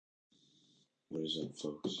What is up,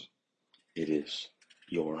 folks? It is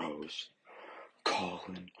your host,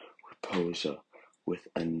 Colin Raposa, with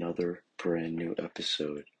another brand new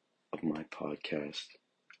episode of my podcast,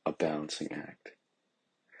 A Balancing Act.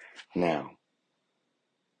 Now,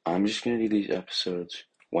 I'm just going to do these episodes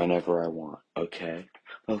whenever I want, okay?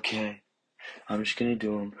 Okay? I'm just going to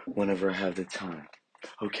do them whenever I have the time,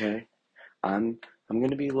 okay? I'm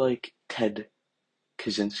going to be like Ted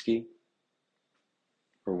Kaczynski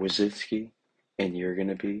or Wazinski, and you're going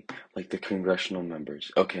to be like the congressional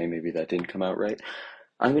members. Okay, maybe that didn't come out right.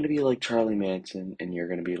 I'm gonna be like Charlie Manson, and you're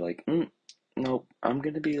gonna be like, nope. I'm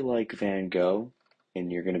gonna be like Van Gogh,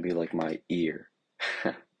 and you're gonna be like my ear.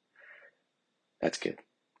 That's good.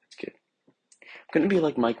 That's good. I'm gonna be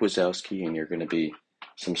like Mike Wazowski, and you're gonna be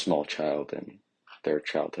some small child in their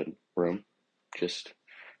childhood room, just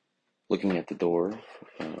looking at the door,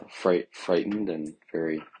 frightened and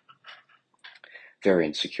very, very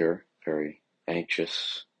insecure, very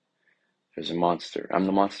anxious. There's a monster. I'm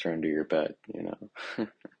the monster under your bed, you know.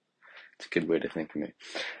 It's a good way to think of me.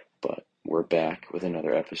 But we're back with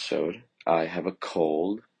another episode. I have a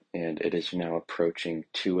cold, and it is now approaching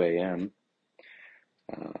 2 a.m.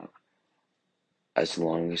 As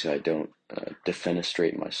long as I don't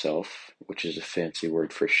defenestrate myself, which is a fancy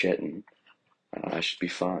word for shitting, I should be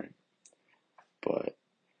fine. But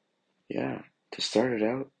yeah, to start it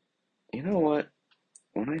out, you know what?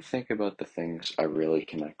 When I think about the things I really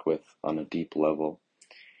connect with on a deep level,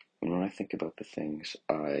 and when I think about the things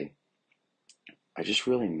I just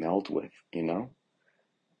really meld with,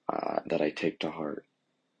 that I take to heart.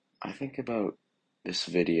 I think about this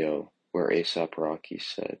video where A$AP Rocky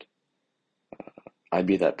said, I'd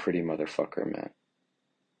be that pretty motherfucker, man.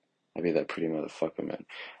 I'd be that pretty motherfucker, man.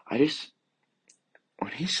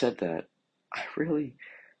 When he said that, I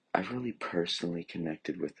really personally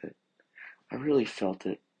connected with it. I really felt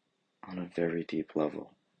it on a very deep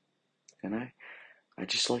level. And I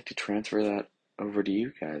just like to transfer that over to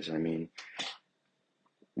you guys. I mean,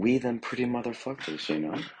 we them pretty motherfuckers,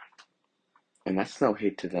 And that's no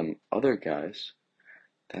hate to them other guys.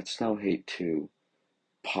 That's no hate to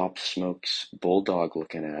Pop Smoke's bulldog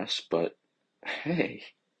looking ass, but hey,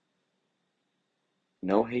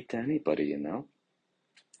 no hate to anybody.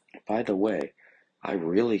 By the way, I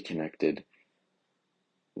really connected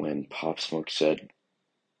when Pop Smoke said,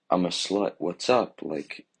 I'm a slut, what's up?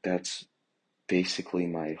 Like, that's basically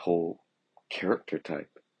my whole character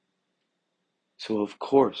type. So, of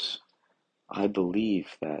course, I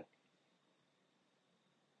believe that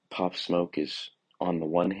Pop Smoke is, on the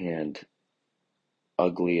one hand,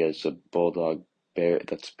 ugly as a bulldog bear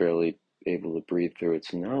that's barely able to breathe through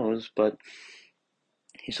its nose, but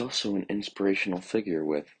he's also an inspirational figure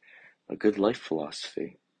with a good life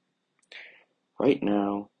philosophy. Right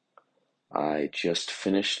now, I just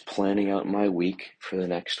finished planning out my week for the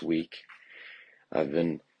next week. I've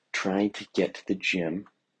been trying to get to the gym,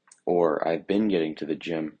 or I've been getting to the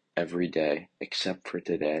gym every day, except for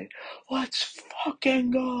today. Let's fucking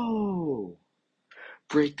go!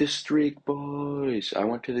 Break the streak, boys! I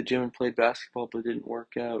went to the gym and played basketball, but it didn't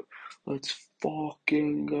work out. Let's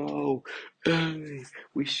fucking go! Hey,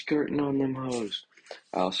 we skirting on them hoes.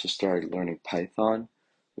 I also started learning Python,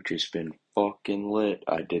 which has been fucking lit.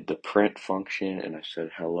 I did the print function and I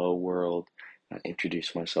said hello world. I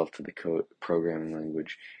introduced myself to the programming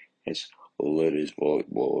language. It's lit as fuck,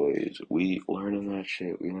 boys. We learning that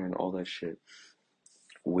shit. We learn all that shit.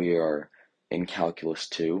 We are in Calculus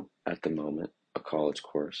 2 at the moment, a college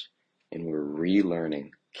course, and we're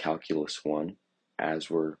relearning Calculus 1 as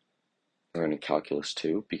we're learning Calculus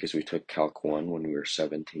 2 because we took Calc 1 when we were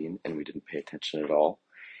 17 and we didn't pay attention at all.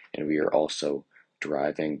 And we are also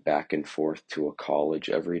driving back and forth to a college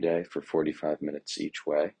every day for 45 minutes each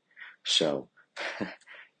way. So,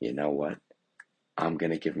 you know what? I'm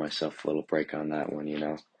gonna give myself a little break on that one.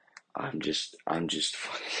 I'm just I'm just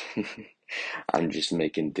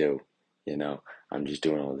making do, you know. I'm just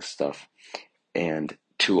doing all this stuff. And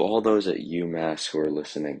to all those at UMass who are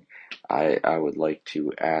listening, I would like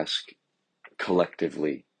to ask,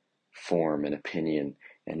 collectively form an opinion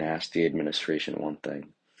and ask the administration one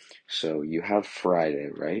thing. So you have Friday,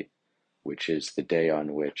 right? Which is the day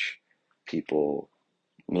on which people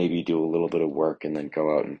maybe do a little bit of work and then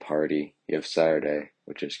go out and party. You have Saturday,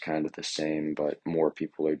 which is kind of the same, but more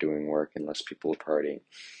people are doing work and less people are partying.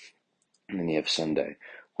 And then you have Sunday,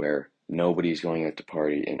 where nobody's going out to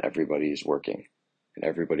party and everybody's working and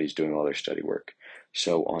everybody's doing all their study work.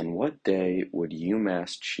 So on what day would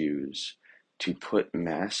UMass choose to put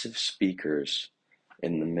massive speakers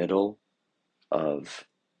in the middle of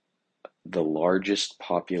the largest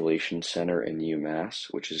population center in UMass,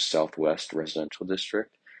 which is Southwest Residential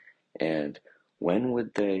District, and When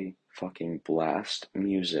would they fucking blast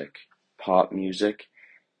music, pop music,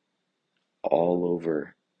 all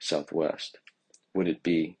over Southwest? Would it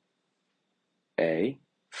be A,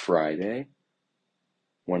 Friday,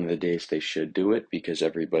 one of the days they should do it because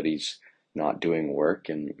everybody's not doing work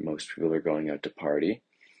and most people are going out to party?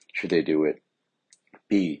 Should they do it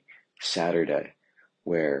B, Saturday,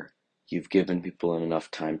 where you've given people enough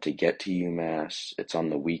time to get to UMass, it's on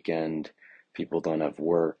the weekend, people don't have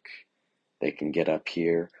work, they can get up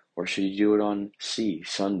here? Or should you do it on C,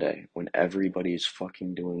 Sunday, when everybody's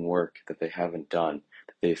fucking doing work that they haven't done,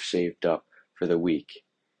 that they've saved up for the week?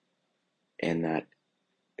 And that,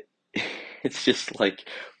 it's just like,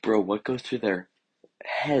 bro, what goes through their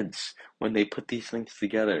heads when they put these things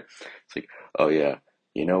together? It's like, oh yeah,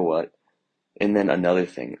 you know what? And then another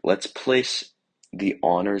thing, let's place the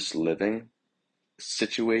honors living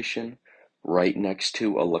situation right next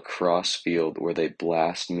to a lacrosse field where they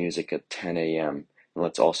blast music at 10 a.m. And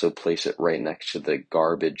let's also place it right next to the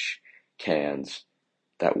garbage cans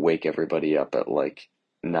that wake everybody up at like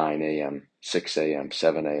 9 a.m., 6 a.m.,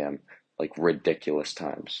 7 a.m., like ridiculous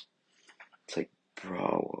times. It's like,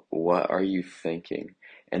 bro, what are you thinking?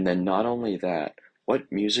 And then not only that,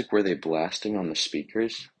 what music were they blasting on the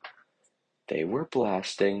speakers? They were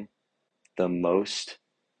blasting the most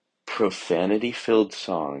profanity-filled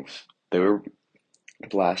songs. They were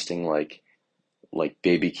blasting like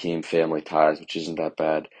Baby Keem Family Ties, which isn't that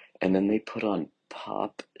bad. And then they put on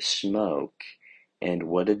Pop Smoke. And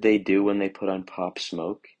what did they do when they put on Pop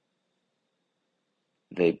Smoke?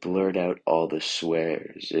 They blurred out all the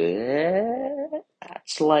swears.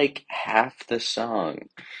 That's like half the song.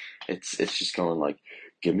 It's just going like,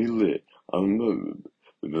 get me lit.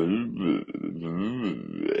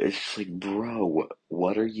 It's just like, bro,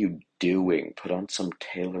 what are you doing? Put on some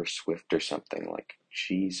Taylor Swift or something. Like,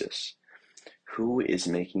 Jesus. Who is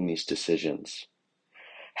making these decisions?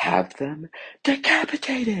 Have them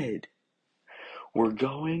decapitated. We're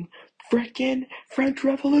going frickin' French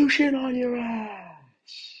Revolution on your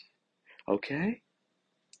ass. Okay?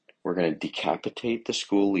 We're gonna decapitate the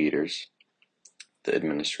school leaders, the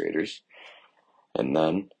administrators, and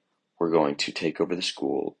then we're going to take over the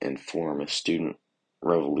school and form a student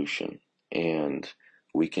revolution. And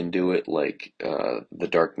we can do it like the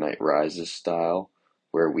Dark Knight Rises style,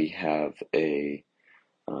 where we have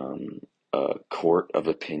um, a court of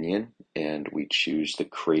opinion and we choose the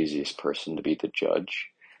craziest person to be the judge.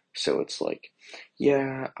 So it's like,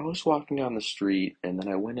 yeah, I was walking down the street and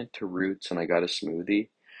then I went into Roots and I got a smoothie.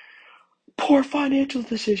 Poor financial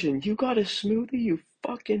decision. You got a smoothie, you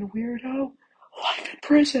fucking weirdo. Life in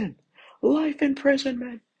prison. Life in prison,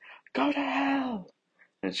 man. Go to hell.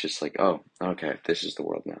 And it's just like, oh, okay, this is the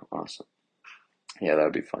world now. Awesome. Yeah, that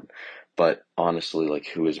would be fun. But honestly, like,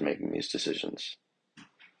 who is making these decisions?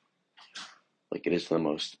 Like, it is the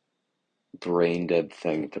most brain dead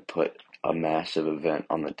thing to put a massive event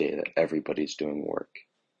on the day that everybody's doing work.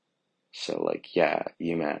 So, like, yeah,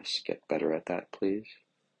 UMass, get better at that, please.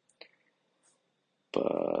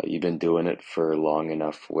 But you've been doing it for long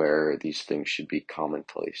enough where these things should be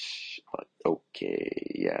commonplace. But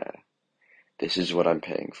okay, yeah, this is what I'm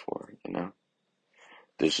paying for, you know?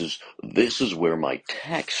 This is where my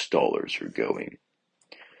tax dollars are going.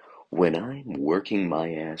 When I'm working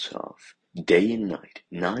my ass off, day and night,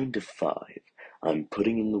 9 to 5, I'm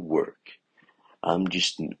putting in the work. I'm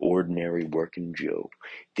just an ordinary working Joe.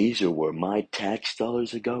 These are where my tax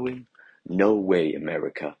dollars are going? No way,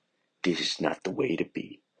 America. This is not the way to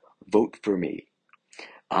be. Vote for me.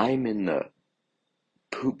 I'm in the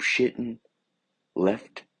poop shitting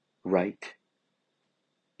left, right,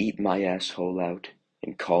 eat my asshole out,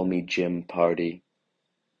 and call me Jim party.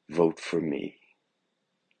 Vote for me.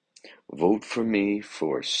 Vote for me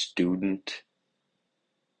for student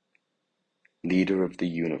leader of the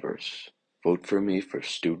universe. Vote for me for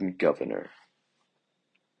student governor.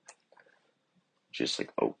 Just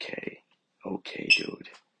like, okay, dude.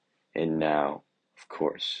 And now, of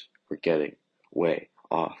course, we're getting way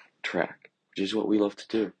off track, which is what we love to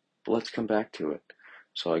do. But let's come back to it.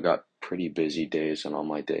 So I got pretty busy days on all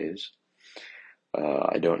my days.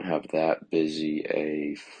 I don't have that busy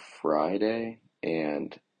a Friday,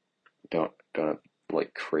 and don't have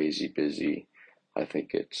like crazy busy. I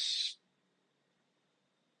think it's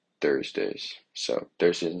Thursdays. So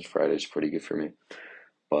Thursdays and Fridays pretty good for me.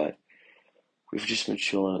 But we've just been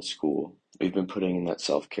chilling at school. We've been putting in that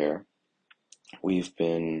self-care. We've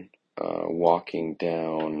been walking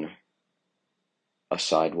down a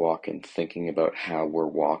sidewalk and thinking about how we're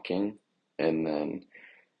walking, and then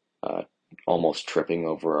uh, almost tripping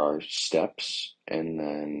over our steps. And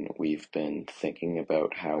then we've been thinking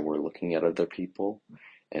about how we're looking at other people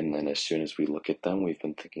And then as soon as we look at them, we've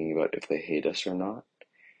been thinking about if they hate us or not,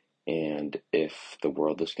 and if the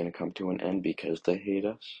world is going to come to an end because they hate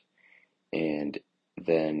us. And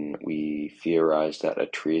then we theorize that a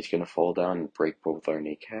tree is going to fall down and break both our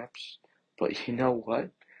kneecaps. But you know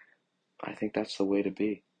what? I think that's the way to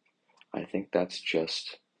be. I think that's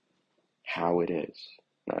just how it is.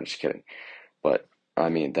 No, I'm just kidding. But I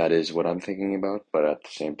mean, that is what I'm thinking about. But at the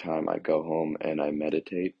same time, I go home and I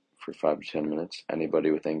meditate for 5 to 10 minutes.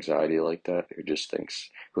 Anybody with anxiety like that,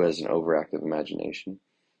 who has an overactive imagination,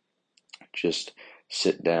 just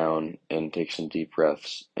sit down and take some deep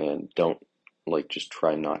breaths and don't, like, just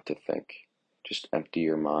try not to think. Just empty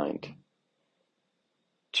your mind.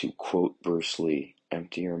 To quote Bruce Lee,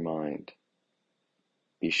 empty your mind.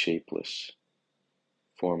 Be shapeless,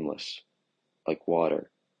 formless, like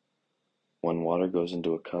water. When water goes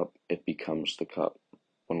into a cup, it becomes the cup.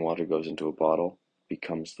 When water goes into a bottle, it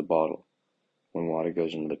becomes the bottle. When water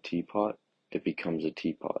goes into the teapot, it becomes a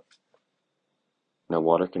teapot. Now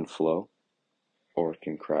water can flow, or it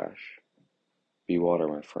can crash. Be water,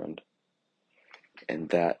 my friend. And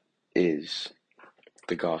that is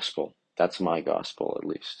the gospel. That's my gospel, at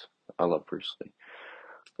least. I love Bruce Lee.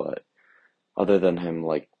 But other than him,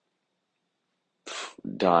 like,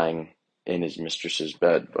 dying in his mistress's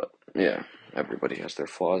bed, but yeah, everybody has their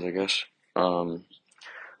flaws, I guess.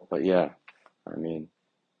 But yeah, I mean,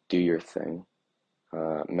 do your thing.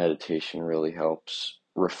 Meditation really helps.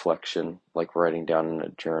 Reflection, like writing down in a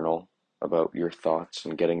journal about your thoughts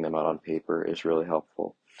and getting them out on paper, is really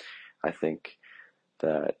helpful. I think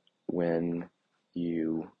that when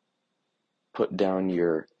you put down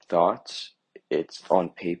your thoughts, it's on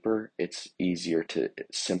paper, it's easier to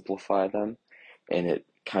simplify them, and it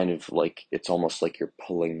kind of like, it's almost like you're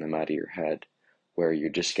pulling them out of your head, where you're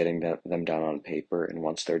just getting them down on paper, and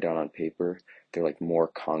once they're down on paper, they're like more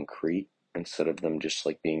concrete instead of them just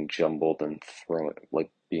like being jumbled and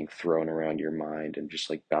being thrown around your mind and just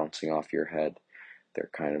like bouncing off your head. They're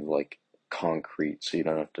kind of like concrete, so you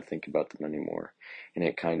don't have to think about them anymore, and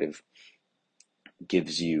it kind of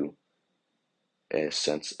gives you a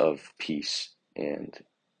sense of peace and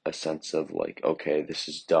a sense of like, okay, this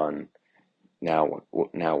is done. Now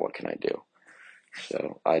what can I do?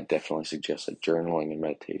 So I definitely suggest like journaling and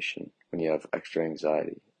meditation when you have extra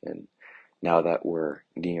anxiety. And now that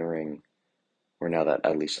now that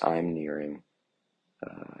at least I'm nearing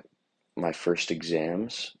my first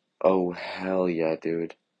exams, oh hell yeah,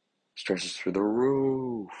 dude, stress is through the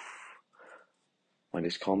roof. Might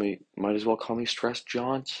as well call me Stress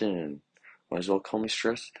Johnson. Might as well call me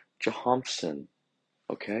Stress Johampson.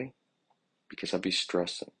 Okay? Because I'd be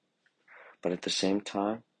stressing. But at the same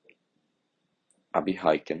time, I'd be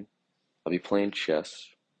hiking, I'd be playing chess,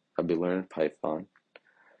 I'd be learning Python,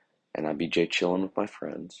 and I'd be chilling with my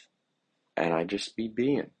friends, and I'd just be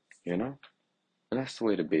being, you know? And that's the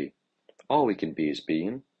way to be. All we can be is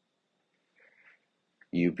being.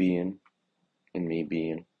 You being, and me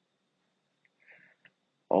being.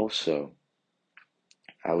 Also,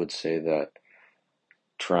 I would say that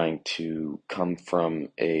trying to come from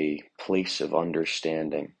a place of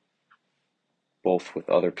understanding, both with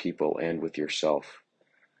other people and with yourself.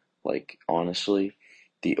 Like, honestly,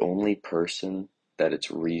 the only person that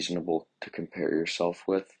it's reasonable to compare yourself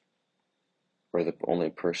with, or the only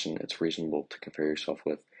person it's reasonable to compare yourself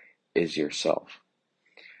with, is yourself.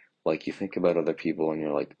 Like, you think about other people and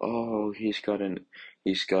you're like, oh, he's got an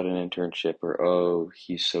internship, or oh,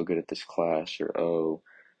 he's so good at this class, or oh,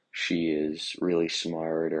 she is really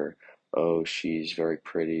smart, or oh, she's very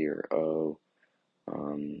pretty, or oh,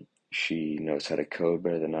 she knows how to code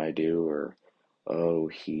better than I do, or oh,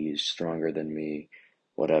 he's stronger than me,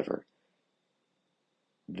 whatever.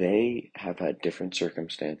 They have had different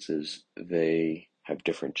circumstances, they have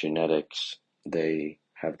different genetics, they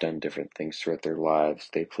have done different things throughout their lives.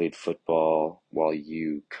 They played football while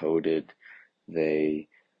you coded, they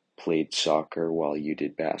played soccer while you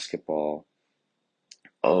did basketball.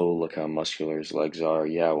 Oh, look how muscular his legs are.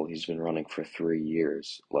 Yeah, well, he's been running for 3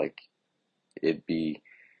 years. Like, it'd be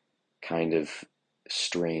kind of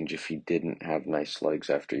strange if he didn't have nice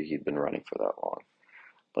legs after he'd been running for that long.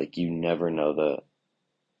 Like, you never know the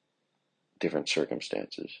different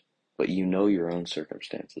circumstances, but you know your own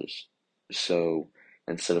circumstances. So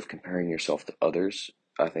instead of comparing yourself to others,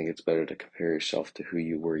 I think it's better to compare yourself to who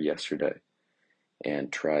you were yesterday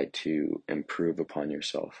and try to improve upon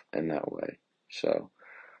yourself in that way. So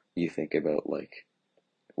you think about, like,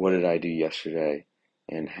 what did I do yesterday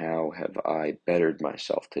and how have I bettered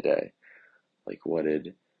myself today? Like,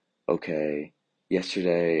 okay,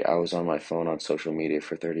 yesterday I was on my phone on social media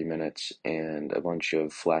for 30 minutes and a bunch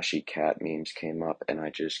of flashy cat memes came up and I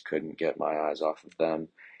just couldn't get my eyes off of them.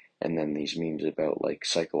 and then these memes about like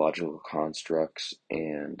psychological constructs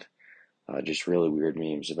and just really weird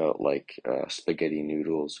memes about like spaghetti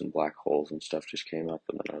noodles and black holes and stuff just came up,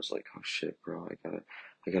 and then I was like, oh shit, bro,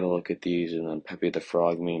 I gotta look at these. And then Pepe the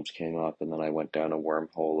Frog memes came up, and then I went down a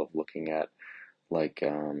wormhole of looking at like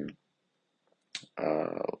uh,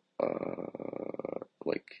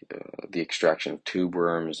 the extraction of tube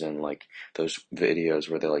worms and like those videos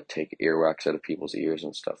where they like take earwax out of people's ears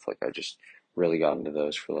and stuff. Like I just really got into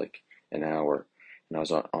those for like an hour, and I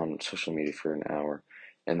was on social media for an hour.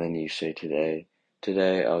 And then you say today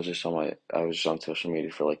I was just on social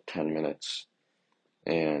media for like 10 minutes,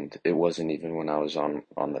 and it wasn't even when I was on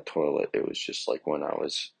the toilet. It was just like when I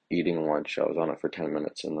was eating lunch. I was on it for 10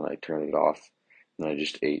 minutes, and then I turned it off, and I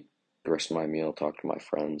just ate the rest of my meal, talked to my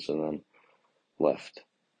friends, and then left.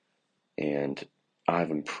 And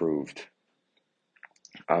I've improved.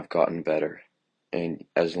 I've gotten better. And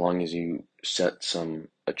as long as you set some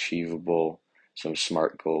achievable, some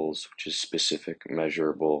SMART goals, which is specific,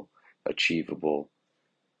 measurable, achievable,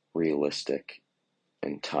 realistic,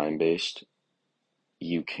 and time based,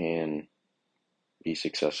 you can be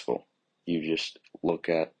successful. You just look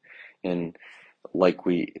at, and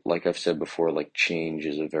like I've said before, like change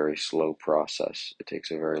is a very slow process. It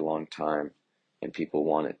takes a very long time, and people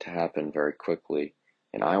want it to happen very quickly,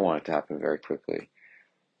 and I want it to happen very quickly.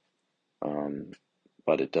 Um,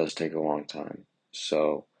 but it does take a long time.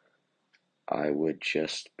 So I would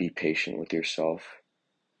just be patient with yourself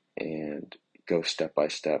and go step by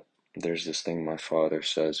step. There's this thing my father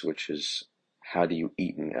says, which is, how do you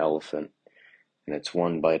eat an elephant? And it's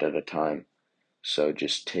one bite at a time. So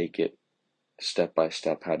just take it step by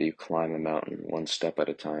step. How do you climb a mountain? One step at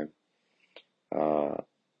a time. Uh,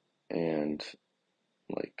 and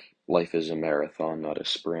like life is a marathon, not a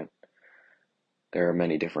sprint. There are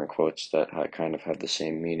many different quotes that kind of have the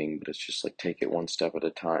same meaning, but it's just like take it one step at a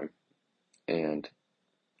time and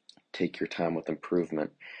take your time with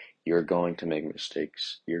improvement. You're going to make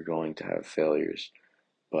mistakes, you're going to have failures,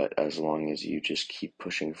 but as long as you just keep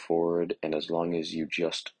pushing forward and as long as you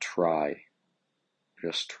just try,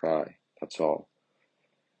 that's all,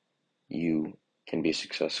 you can be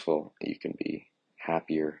successful, you can be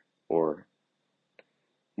happier or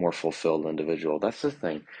more fulfilled individual. That's the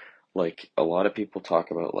thing. Like a lot of people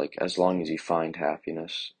talk about like as long as you find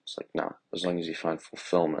happiness, it's like nah, as long as you find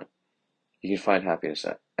fulfillment. You can find happiness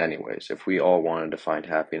anyways. If we all wanted to find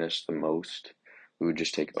happiness the most, we would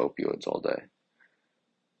just take opioids all day.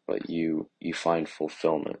 But you find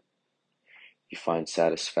fulfillment. You find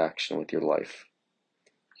satisfaction with your life.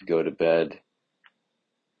 You go to bed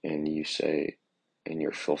and you say, and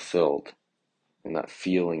you're fulfilled. And that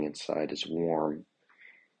feeling inside is warm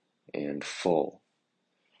and full.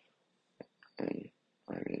 And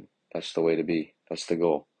I mean, that's the way to be. That's the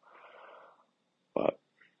goal. But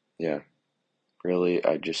yeah, really,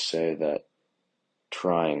 I just say that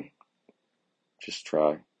trying, just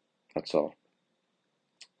try. That's all.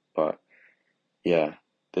 But yeah,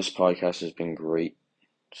 this podcast has been great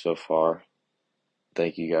so far.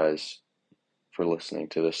 Thank you guys for listening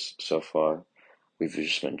to this so far. We've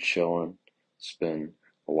just been chilling. It's been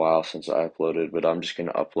a while since I uploaded, but I'm just going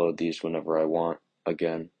to upload these whenever I want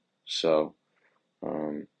again. So,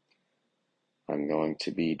 um, I'm going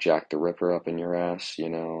to be Jack the Ripper up in your ass, you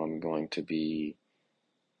know, I'm going to be,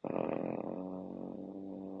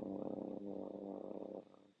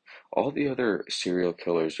 all the other serial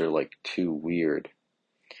killers are like too weird.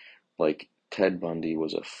 Like, Ted Bundy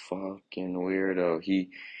was a fucking weirdo.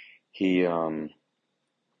 He, um,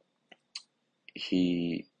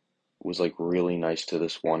 he was like really nice to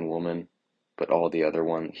this one woman, but all the other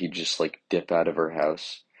one, he'd just like dip out of her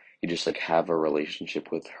house. He'd just like have a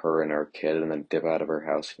relationship with her and her kid and then dip out of her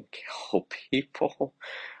house and kill people.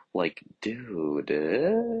 Like,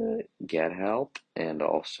 dude, get help. And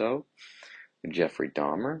also, Jeffrey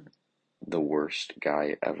Dahmer, the worst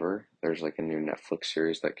guy ever. There's like a new Netflix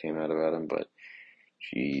series that came out about him, but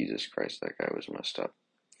Jesus Christ, that guy was messed up.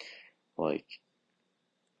 Like,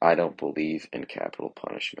 I don't believe in capital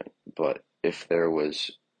punishment, but if there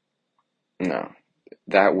was, no,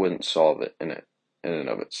 that wouldn't solve it in and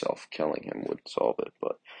of itself. Killing him would solve it,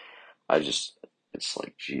 but I just, it's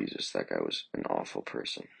like, Jesus, that guy was an awful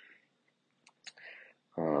person.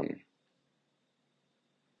 Um,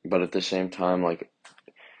 but at the same time, like,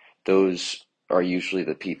 those are usually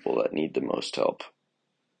the people that need the most help.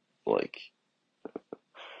 Like,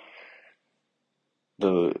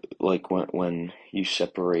 when you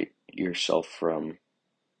separate yourself from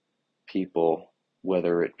people,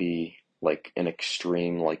 whether it be like an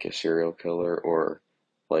extreme like a serial killer or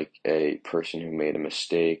like a person who made a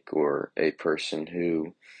mistake or a person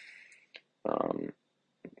who um,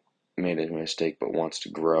 made a mistake but wants to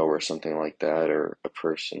grow or something like that, or a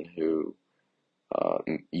person who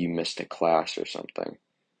you missed a class or something.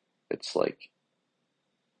 It's like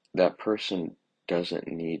that person doesn't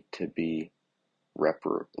need to be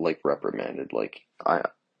reprimanded. Like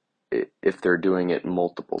if they're doing it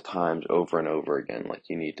multiple times over and over again, like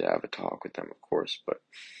you need to have a talk with them, of course. But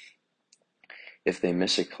if they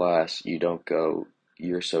miss a class, you don't go,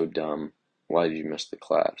 "You're so dumb. Why did you miss the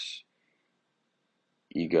class?"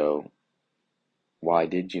 You go, "Why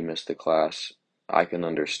did you miss the class? I can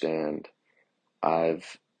understand.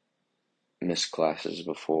 I've missed classes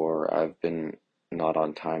before. I've been not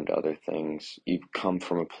on time to other things." You come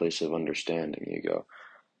from a place of understanding. You go,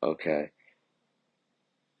 "Okay,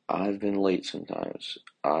 I've been late sometimes.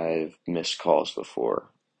 I've missed calls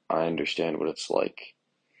before. I understand what it's like.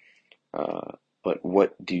 But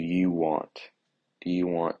what do you want? Do you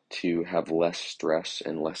want to have less stress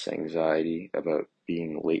and less anxiety about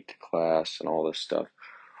being late to class and all this stuff?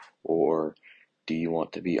 Or do you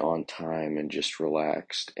want to be on time and just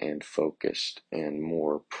relaxed and focused and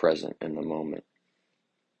more present in the moment?"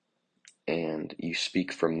 And you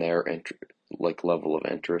speak from their level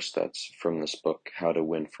of interest. That's from this book, How to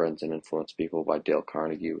Win Friends and Influence People by Dale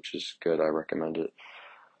Carnegie, which is good. I recommend it.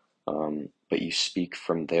 But you speak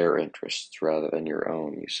from their interests rather than your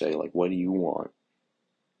own. You say, like, "What do you want?"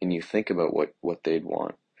 And you think about what they'd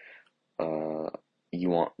want.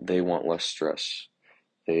 They want less stress.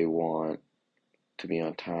 They want to be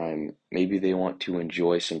on time. Maybe they want to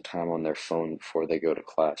enjoy some time on their phone before they go to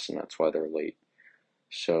class, and that's why they're late.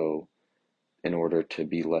 So in order to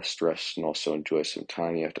be less stressed and also enjoy some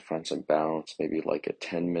time, you have to find some balance, maybe like a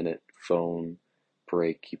 10-minute phone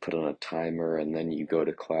break. You put on a timer and then you go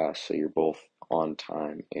to class so you're both on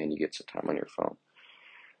time and you get some time on your phone.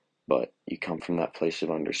 But you come from that place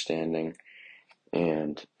of understanding,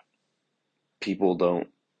 and people don't,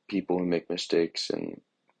 people who make mistakes, and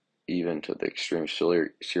even to the extreme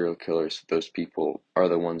serial killers, those people are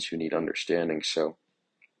the ones who need understanding. So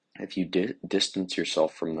if you distance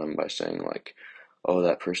yourself from them by saying, like, "Oh,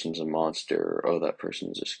 that person's a monster," or "Oh, that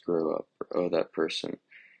person's a screw up," or "Oh, that person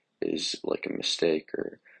is like a mistake,"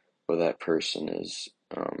 or "Oh, that person is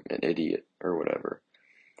an idiot," or whatever,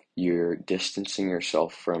 you're distancing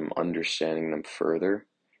yourself from understanding them further,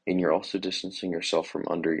 and you're also distancing yourself from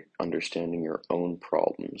understanding your own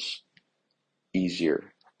problems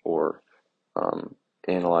easier, or um,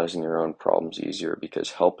 analyzing your own problems easier,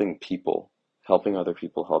 because helping other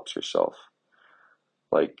people helps yourself.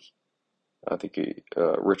 Like, I think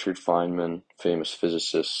Richard Feynman, famous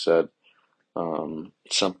physicist, said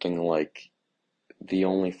something like, "The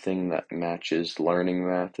only thing that matches learning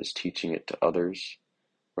math is teaching it to others,"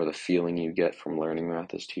 or "the feeling you get from learning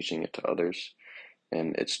math is teaching it to others."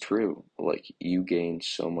 And it's true. Like, you gain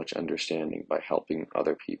so much understanding by helping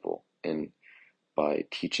other people and by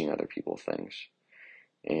teaching other people things.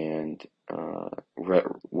 And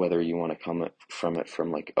whether you want to come from it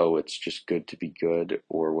from, like, "Oh, it's just good to be good,"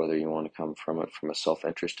 or whether you want to come from it from a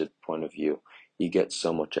self-interested point of view, you get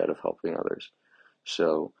so much out of helping others.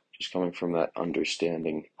 So just coming from that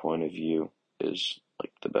understanding point of view is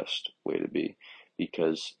like the best way to be,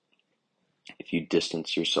 because if you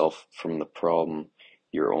distance yourself from the problem,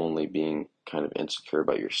 you're only being kind of insecure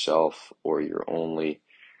about yourself, or you're only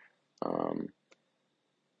um,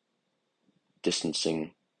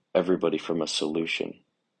 distancing everybody from a solution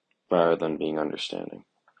rather than being understanding.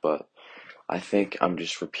 But I think I'm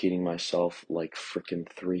just repeating myself like frickin'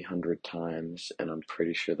 300 times, and I'm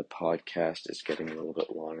pretty sure the podcast is getting a little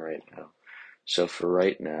bit long right now. So for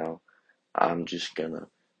right now, I'm just gonna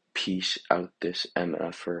peace out this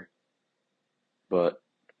MFer. But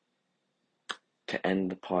to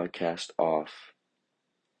end the podcast off,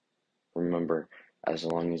 remember, as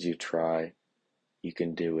long as you try, you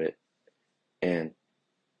can do it. And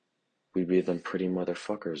we be them pretty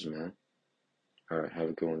motherfuckers, man. Alright, have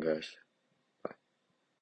a good one, guys.